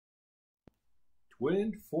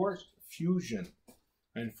wind force fusion.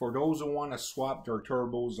 And for those who want to swap their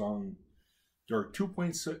turbos on their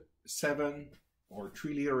 2.7 or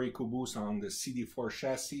 3-liter Ecoboost on the CD4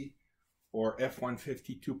 chassis or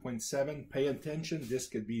F-150 2.7, pay attention. This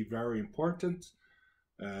could be very important.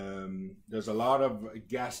 There's a lot of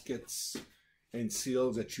gaskets and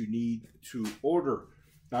seals that you need to order.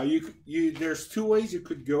 Now there's two ways you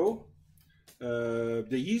could go. The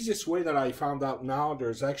easiest way that I found out now,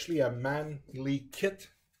 there's actually a manly kit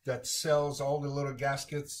that sells all the little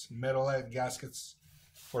gaskets, metal head gaskets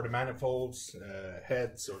for the manifolds,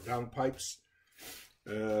 heads or downpipes.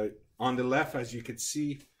 On the left, as you can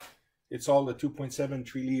see, it's all the 2.7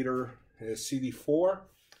 3-liter CD4,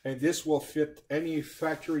 and this will fit any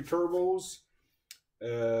factory turbos.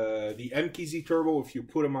 The MKZ turbo, if you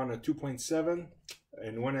put them on a 2.7,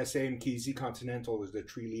 and when I say MKZ Continental is the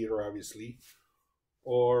 3-liter obviously,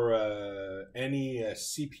 or any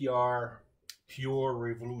CPR, Pure,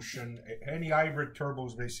 Revolution, any hybrid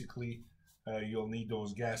turbos basically, you'll need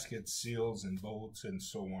those gaskets, seals and bolts and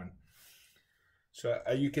so on. So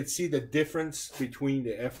you can see the difference between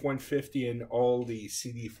the F-150 and all the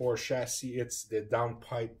CD4 chassis. It's the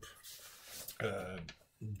downpipe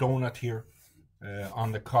donut here.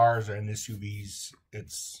 On the cars and SUVs,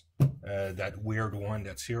 it's that weird one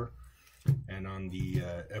that's here, and on the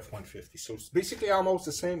F-150. So it's basically almost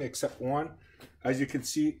the same except one. As you can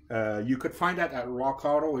see, you could find that at Rock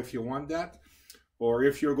Auto if you want that, or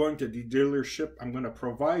if you're going to the dealership, I'm going to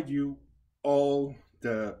provide you all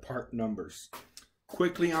the part numbers.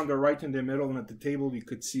 Quickly on the right in the middle and at the table, you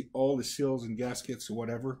could see all the seals and gaskets or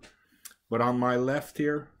whatever. But on my left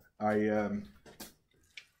here, I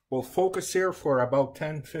will focus here for about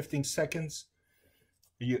 10-15 seconds.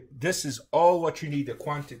 This is all what you need, the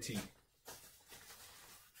quantity.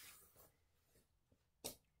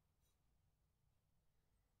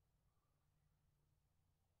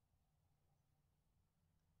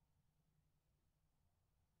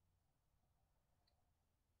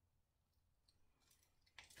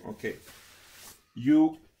 Okay,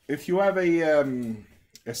 if you have a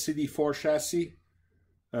CD4 chassis,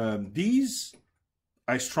 these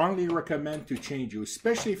I strongly recommend to change you,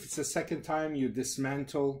 especially if it's the second time you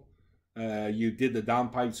dismantle. You did the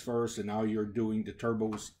downpipes first, and now you're doing the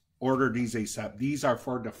turbos. Order these ASAP. These are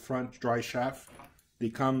for the front dry shaft. They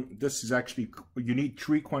come. This is actually, you need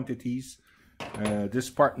 3 quantities. This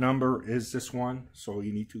part number is this one, so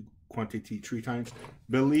you need to quantity 3 times.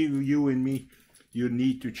 Believe you and me, you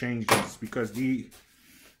need to change these because these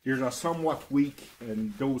are somewhat weak,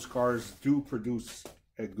 and those cars do produce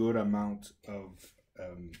a good amount of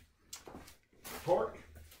torque.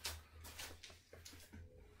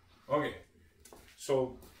 Okay,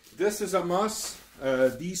 so this is a must.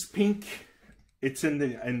 These pink, it's in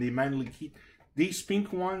the manly kit. These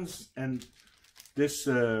pink ones and this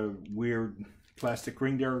weird plastic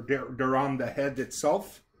ring, they're on the head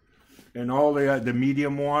itself, and all the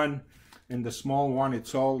medium one and the small one,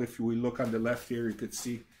 it's all, if we look on the left here, you could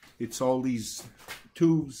see it's all these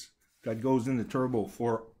tubes that goes in the turbo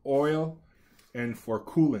for oil and for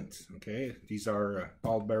coolant. Okay, these are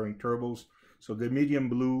ball bearing turbos. So the medium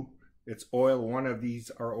blue, it's oil. One of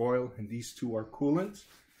these are oil, and these 2 are coolant.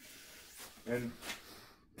 And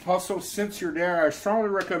also, since you're there, I strongly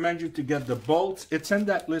recommend you to get the bolts. It's in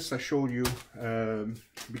that list I showed you,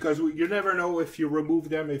 because you never know if you remove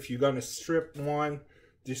them, if you're gonna strip one,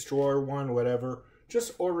 destroy one, whatever.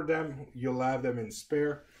 Just order them. You'll have them in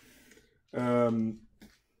spare. I'm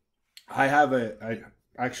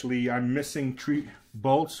missing 3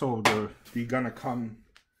 bolts, so they're gonna come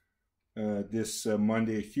this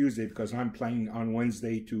Monday, Tuesday, because I'm planning on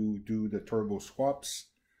Wednesday to do the turbo swaps.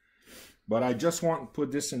 But I just want to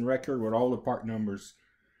put this in record with all the part numbers.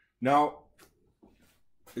 Now,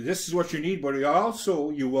 this is what you need, but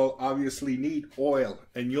you will obviously need oil,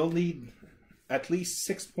 and you'll need at least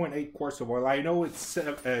 6.8 quarts of oil. I know it's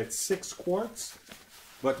 6 quarts,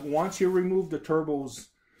 but once you remove the turbos,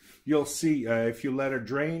 you'll see if you let it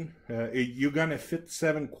drain, you're gonna fit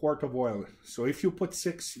 7 quarts of oil. So if you put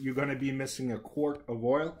 6, you're gonna be missing 1 quart of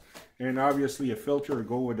oil, and obviously a filter,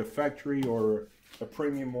 go with a factory or a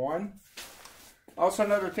premium one. Also,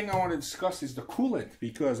 another thing I want to discuss is the coolant,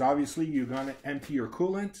 because obviously you're gonna empty your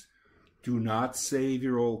coolant. Do not save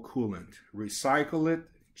your old coolant. Recycle it.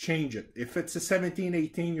 Change it. If it's a 17,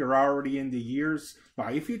 18, you're already in the years. Now,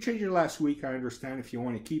 if you change it last week, I understand if you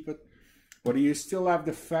want to keep it. But you still have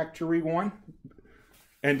the factory one.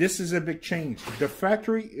 And this is a big change. The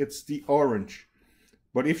factory, it's the orange.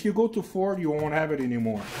 But if you go to Ford, you won't have it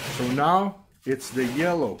anymore. So now, it's the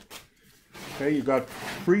yellow. Okay, you got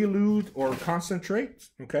prelude or concentrate.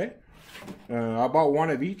 Okay. About 1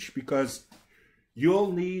 of each, because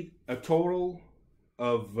you'll need a total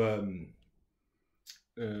of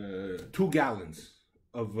 2 gallons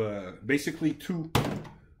of basically 2.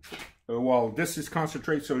 Well, this is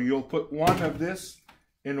concentrate, so you'll put one of this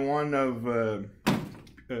in one of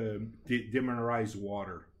demineralized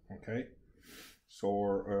water. Okay,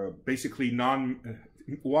 so basically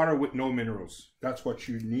water with no minerals. That's what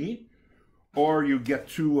you need, or you get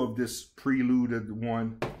 2 of this preluted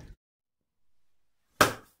one.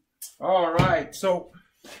 All right, so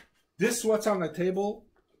this is what's on the table.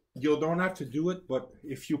 You don't have to do it, but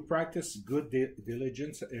if you practice good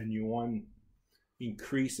diligence and you want to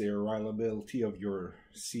increase the reliability of your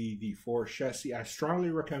CD4 chassis, I strongly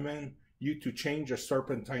recommend you to change a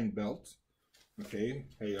serpentine belt. Okay,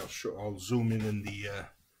 hey, I'll zoom in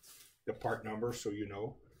the part number so you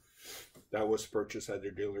know that was purchased at the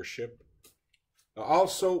dealership.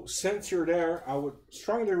 Also, since you're there, I would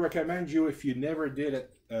strongly recommend you, if you never did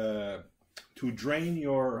it, to drain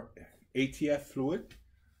your ATF fluid.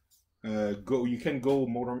 You can go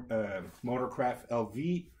Motorcraft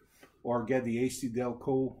LV or get the AC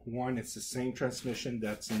Delco one. It's the same transmission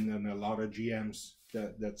that's in a lot of GMs,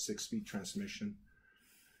 that 6-speed transmission.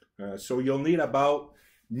 So you'll need about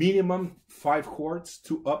minimum 5 quarts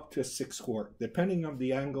to up to 6 quart. Depending on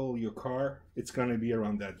the angle of your car, it's going to be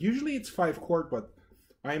around that. Usually it's 5 quart, but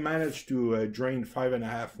I managed to drain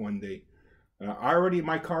 5.5 one day.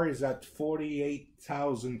 My car is at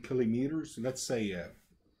 48,000 kilometers. Let's say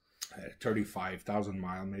 35,000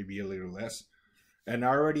 miles, maybe a little less. And I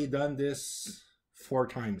already done this 4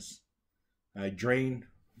 times. I drain.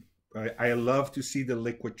 I love to see the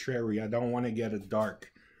liquid cherry. I don't want to get it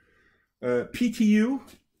dark. PTU,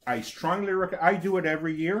 I strongly recommend. I do it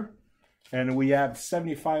every year, and we have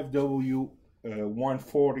 75W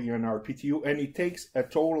 140 in our PTU, and it takes a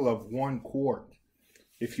total of 1 quart.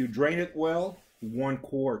 If you drain it well, 1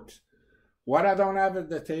 quart. What I don't have at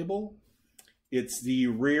the table, it's the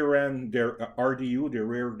rear end, their RDU, the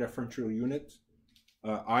rear differential unit.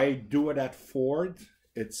 I do it at Ford.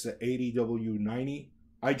 It's 80W90.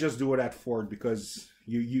 I just do it at Ford because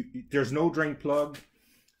there's no drain plug,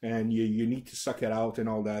 and you need to suck it out and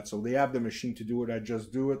all that. So they have the machine to do it. I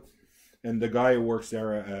just do it. And the guy who works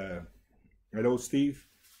there, hello Steve,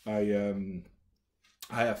 I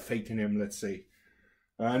have faith in him, let's say.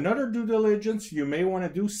 Another due diligence you may want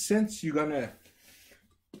to do, since you're gonna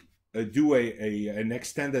do an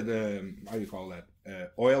extended how do you call that,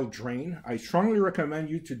 oil drain, I strongly recommend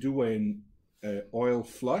you to do an oil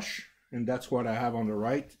flush, and that's what I have on the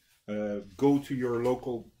right. Go to your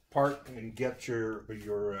local part and get your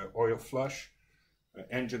oil flush,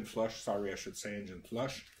 engine flush, sorry, I should say engine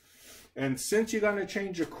flush. And since you're gonna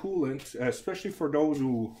change a coolant, especially for those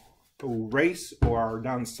who race or are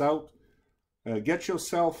down south, get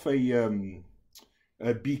yourself a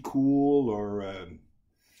Be Cool, or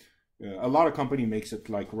a lot of company makes it,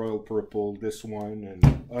 like Royal Purple, this one,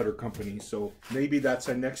 and other companies. So maybe that's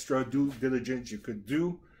an extra due diligence you could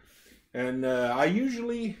do. And I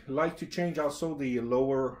usually like to change also the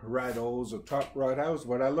lower rad hose or top rad hose,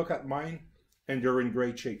 but I look at mine and they're in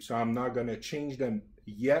great shape. So I'm not going to change them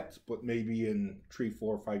yet, but maybe in 3,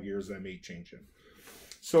 4, 5 years I may change them.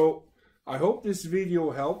 So I hope this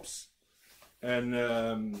video helps. And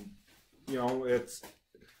you know, it's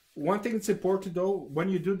one thing that's important though, when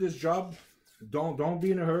you do this job, don't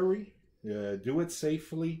be in a hurry. Do it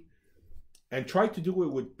safely. And try to do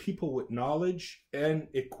it with people with knowledge and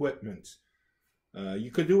equipment.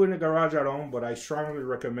 You could do it in a garage at home, but I strongly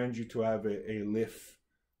recommend you to have a lift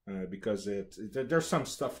because there's some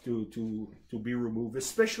stuff to be removed,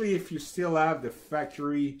 especially if you still have the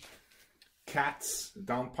factory cats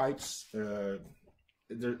downpipes.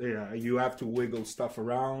 You have to wiggle stuff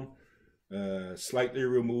around, slightly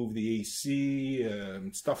remove the AC,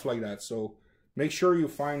 stuff like that. So make sure you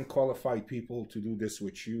find qualified people to do this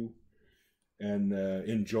with you, and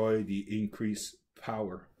enjoy the increased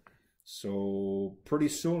power. So pretty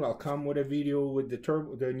soon I'll come with a video with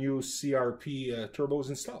the new CRP turbos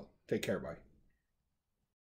installed. Take care, bye.